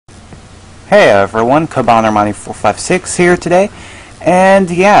Hey everyone, Cobanermoney456 here today, and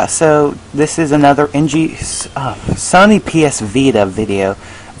yeah, so this is another Sony PS Vita video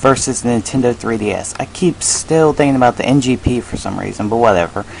versus the Nintendo 3DS. I keep still thinking about the NGP for some reason, but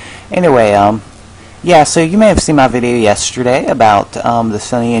whatever. Anyway, yeah, so you may have seen my video yesterday about the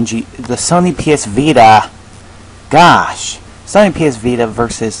Sony PS Vita. Gosh, Sony PS Vita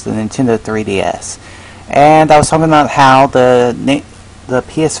versus the Nintendo 3DS, and I was talking about how the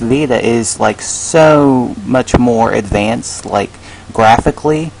PS Vita is like so much more advanced, like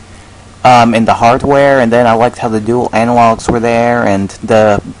graphically, in the hardware, and then I liked how the dual analogs were there and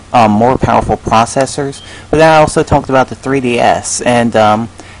the more powerful processors. But then I also talked about the 3DS and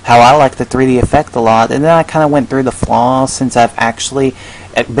how I like the 3D effect a lot, and then I kind of went through the flaws since I've actually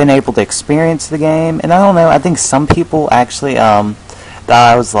been able to experience the game. And I don't know, I think some people actually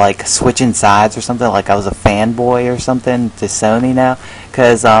thought I was like switching sides or something, like I was a fanboy or something to Sony now,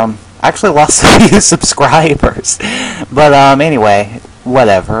 because I actually lost a few subscribers. But anyway,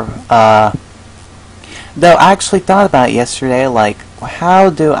 whatever. Though I actually thought about it yesterday, like, how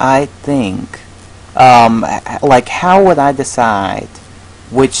do I think, like, how would I decide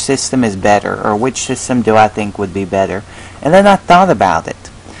which system is better, or which system do I think would be better? And then I thought about it.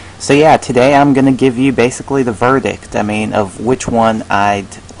 So yeah, today I'm gonna give you basically the verdict. I mean, of which one I'd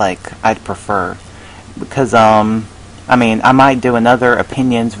prefer, because I mean, I might do another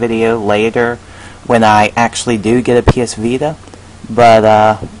opinions video later when I actually do get a PS Vita, but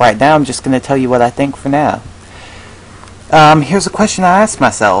right now I'm just gonna tell you what I think for now. Here's a question I asked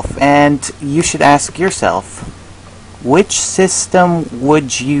myself, and you should ask yourself: which system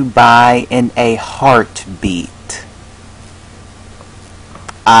would you buy in a heartbeat?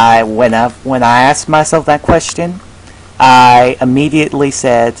 When I asked myself that question, I immediately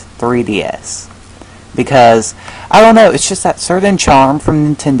said 3DS, because I don't know, it's just that certain charm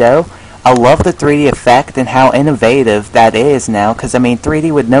from Nintendo. I love the 3D effect and how innovative that is now, because I mean,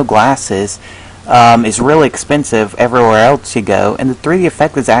 3D with no glasses is really expensive everywhere else you go, and the 3D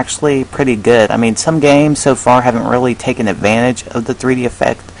effect is actually pretty good. I mean, some games so far haven't really taken advantage of the 3D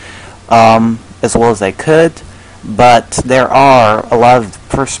effect as well as they could, but there are a lot of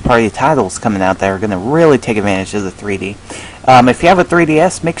first-party titles coming out that are going to really take advantage of the 3D. If you have a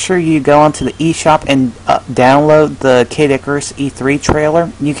 3DS, make sure you go onto the eShop and download the Kid Icarus E3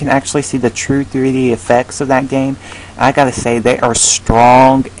 trailer. You can actually see the true 3D effects of that game. I gotta say, they are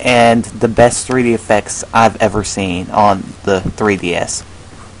strong and the best 3D effects I've ever seen on the 3DS.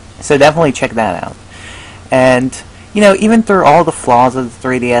 So definitely check that out. And you know, even through all the flaws of the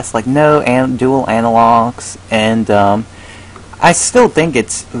 3DS, like no dual analogs, and I still think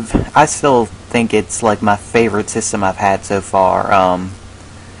it's like my favorite system I've had so far.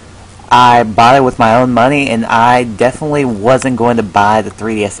 I bought it with my own money, and I definitely wasn't going to buy the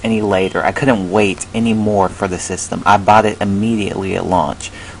 3DS any later. I couldn't wait anymore for the system. I bought it immediately at launch.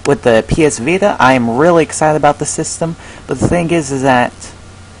 With the PS Vita, I am really excited about the system, but the thing is that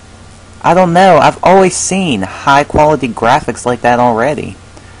I don't know, I've always seen high quality graphics like that already.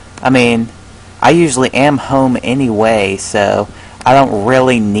 I mean, I usually am home anyway, so I don't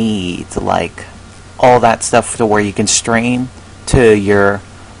really need like all that stuff to where you can stream to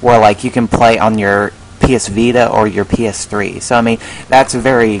where like you can play on your PS Vita or your PS3. So I mean, that's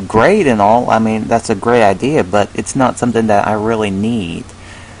very great and all. I mean, that's a great idea, but it's not something that I really need.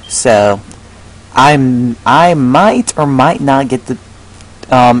 So I might or might not get the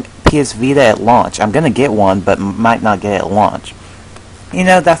PS Vita at launch. I'm gonna get one, but might not get it at launch. You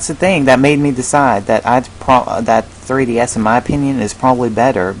know, that's the thing that made me decide that that 3DS, in my opinion, is probably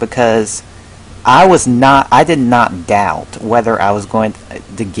better, because I did not doubt whether I was going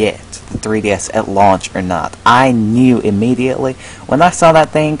to get the 3DS at launch or not. I knew immediately when I saw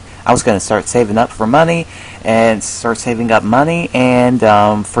that thing, I was going to start saving up for money and start saving up money and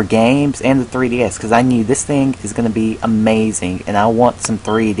for games and the 3DS, because I knew this thing is going to be amazing, and I want some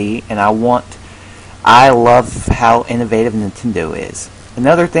 3D, and I love how innovative Nintendo is.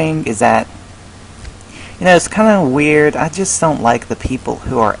 Another thing is that, you know, it's kind of weird. I just don't like the people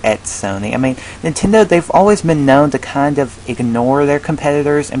who are at Sony. I mean, Nintendo, they've always been known to kind of ignore their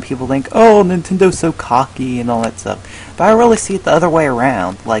competitors, and people think, oh, Nintendo's so cocky and all that stuff. But I really see it the other way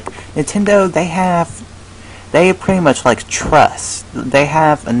around. Like, Nintendo, they pretty much like trust. They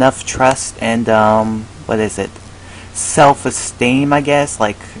have enough trust and, self-esteem, I guess,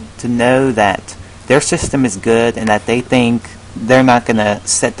 like, to know that their system is good and that they think they're not going to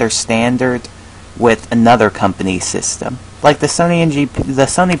set their standard with another company's system. Like the Sony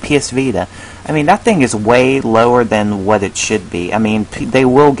PS Vita. I mean, that thing is way lower than what it should be. I mean, they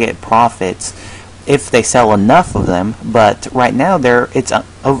will get profits, if they sell enough of them. But right now it's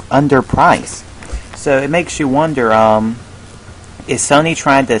underpriced. So it makes you wonder, is Sony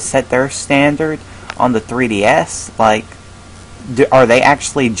trying to set their standard on the 3DS? Like, are they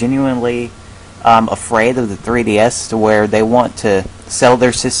actually genuinely afraid of the 3DS to where they want to sell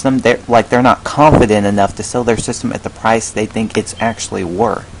their system? They're not confident enough to sell their system at the price they think it's actually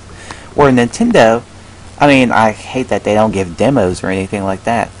worth. Or Nintendo, I mean, I hate that they don't give demos or anything like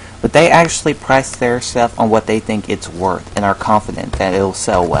that, but they actually price their stuff on what they think it's worth and are confident that it'll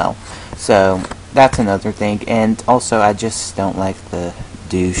sell well. So that's another thing. And also, I just don't like the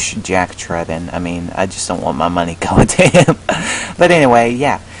douche Jack Tretton. I mean, I just don't want my money going to him. But anyway,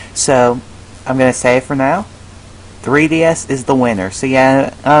 yeah. So I'm gonna say for now, 3DS is the winner. So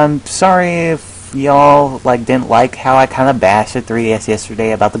yeah, I'm sorry if y'all didn't like how I kind of bashed the 3DS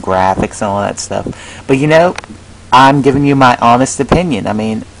yesterday about the graphics and all that stuff. But you know, I'm giving you my honest opinion. I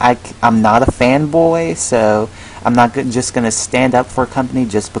mean, I'm not a fanboy, so I'm not just gonna stand up for a company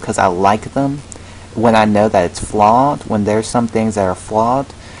just because I like them when I know that it's flawed, when there's some things that are flawed.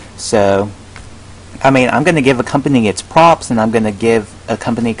 So, I mean, I'm going to give a company its props, and I'm going to give a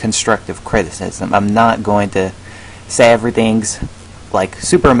company constructive criticism. I'm not going to say everything's,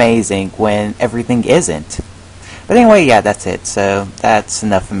 super amazing when everything isn't. But anyway, yeah, that's it. So, that's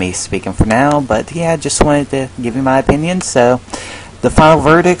enough of me speaking for now. But, yeah, I just wanted to give you my opinion. So, the final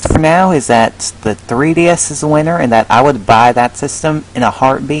verdict for now is that the 3DS is the winner, and that I would buy that system in a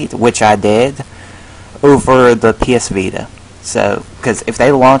heartbeat, which I did, over the PS Vita. So, because if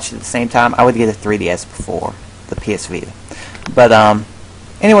they launched at the same time, I would get a 3DS before the PS Vita. But,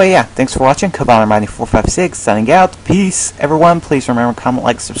 anyway, yeah, thanks for watching. Cabana9456 signing out. Peace, everyone. Please remember, comment,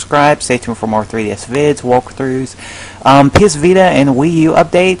 like, subscribe. Stay tuned for more 3DS vids, walkthroughs, PS Vita and Wii U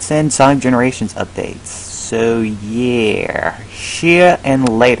updates, and Sonic Generations updates. So, yeah. See ya and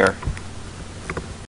later.